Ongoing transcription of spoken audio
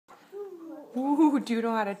Ooh, do you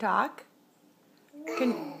know how to talk?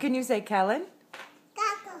 Can you say Kellen?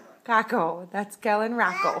 Kako. Kako. That's Kellen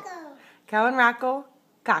Rocco. Kako. Kellen Rocco,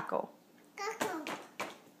 Kako. Kako.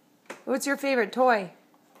 What's your favorite toy?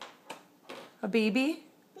 A baby?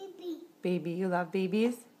 Baby. Baby. You love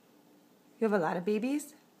babies? You have a lot of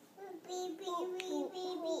babies? Baby.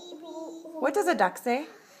 What does a duck say?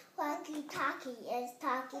 Walkie talkie is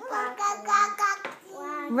talkie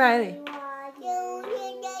Riley. talkie.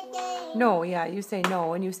 No, yeah, you say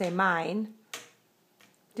no and you say mine.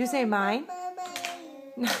 Do you say mine?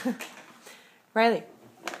 Riley.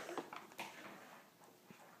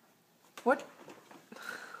 What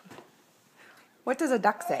does a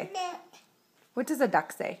duck say? What does a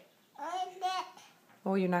duck say?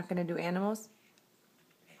 Oh, you're not going to do animals?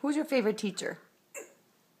 Who's your favorite teacher?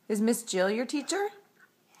 Is Miss Jill your teacher?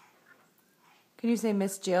 Can you say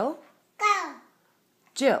Miss Jill? Go.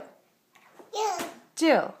 Jill. You.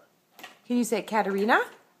 Jill. Can you say Katerina?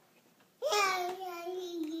 Yeah.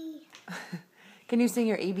 Can you sing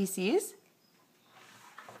your ABCs?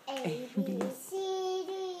 A, B, C,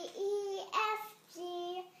 D, E, F,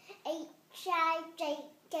 G, H, I, J,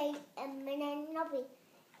 K, M, N, O, P,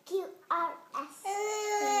 Q, R, S, T,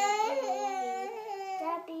 U,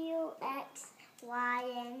 W, X, Y,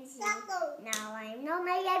 and Z. Now I know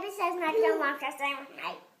my ABCs, not the one because I'm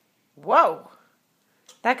right. Whoa.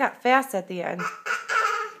 That got fast at the end.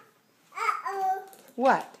 Uh-oh.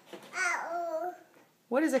 What? Uh-oh.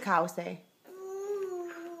 What does a cow say?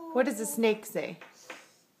 What does a snake say?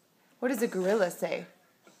 What does a gorilla say?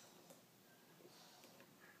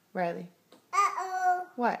 Riley. Uh-oh.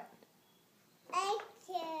 What? Thank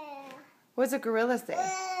you. What does a gorilla say?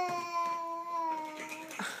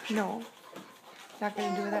 No. Not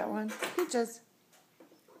going to do that one. Peaches.